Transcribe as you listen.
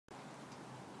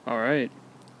Alright,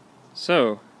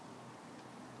 so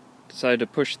decided to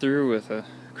push through with a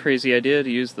crazy idea to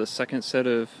use the second set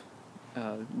of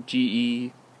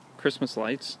GE Christmas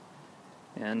lights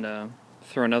and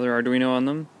throw another Arduino on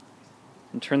them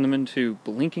and turn them into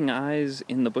blinking eyes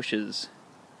in the bushes.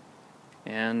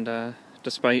 And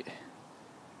despite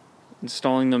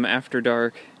installing them after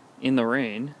dark in the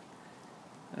rain,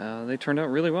 they turned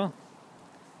out really well.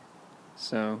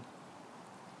 So,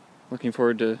 looking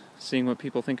forward to seeing what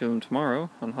people think of them tomorrow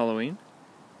on Halloween.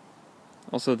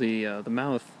 Also, the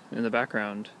mouth in the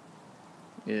background,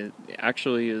 it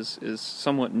actually is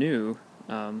somewhat new,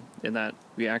 in that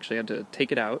we actually had to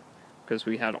take it out because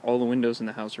we had all the windows in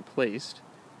the house replaced,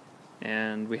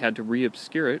 and we had to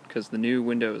re-obscure it because the new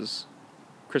window is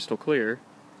crystal clear,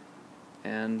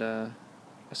 and a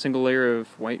single layer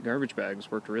of white garbage bags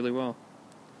worked really well.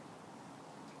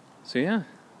 So yeah,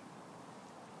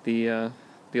 the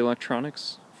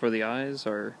electronics for the eyes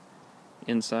are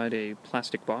inside a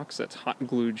plastic box that's hot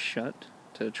glued shut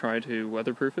to try to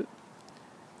weatherproof it.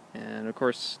 And of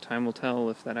course, time will tell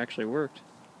if that actually worked.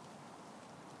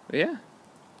 But yeah,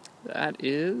 that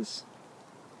is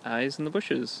Eyes in the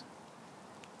Bushes.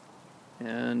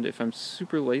 And if I'm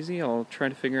super lazy, I'll try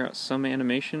to figure out some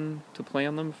animation to play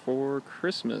on them for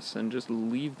Christmas and just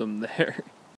leave them there.